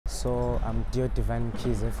So I'm Diodivine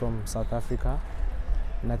Mkhize from South Africa,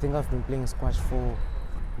 and I think I've been playing squash for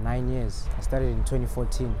 9 years. I started in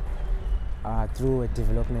 2014 through a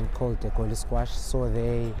development called Egolisquash. So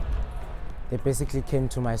they basically came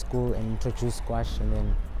to my school and introduced squash, and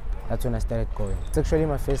then that's when I started going. It's actually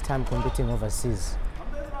my first time competing overseas.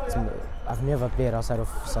 I've never played outside of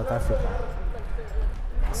South Africa.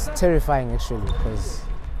 It's terrifying actually, because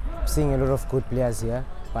I'm seeing a lot of good players here,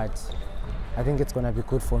 but I think it's going to be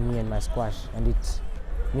good for me and my squash, and it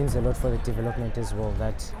means a lot for the development as well,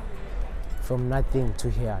 that from nothing to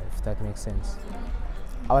here, if that makes sense.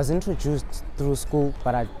 I was introduced through school,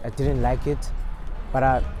 but I didn't like it.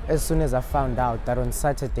 But as soon as I found out that on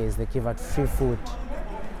Saturdays they give out free food,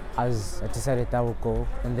 I decided I would go,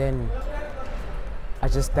 and then I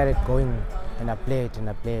just started going, and I played and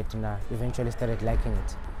I played, and I eventually started liking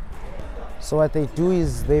it. So what they do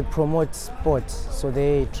is they promote sports. So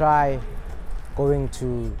they try going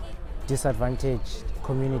to disadvantaged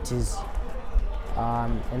communities,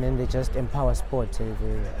 and then they just empower sport.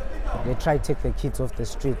 They try to take the kids off the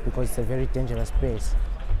street, because it's a very dangerous place.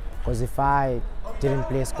 Because if I didn't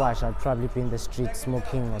play squash, I'd probably be in the street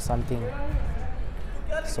smoking or something.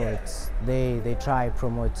 So they try to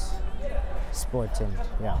promote sport, and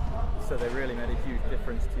yeah. So they really made a huge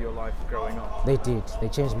difference to your life growing up? They did. They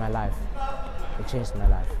changed my life. They changed my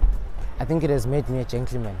life. I think it has made me a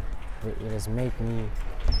gentleman. It has made me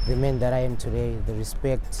the man that I am today. The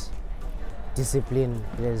respect, discipline,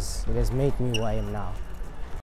 it has made me who I am now.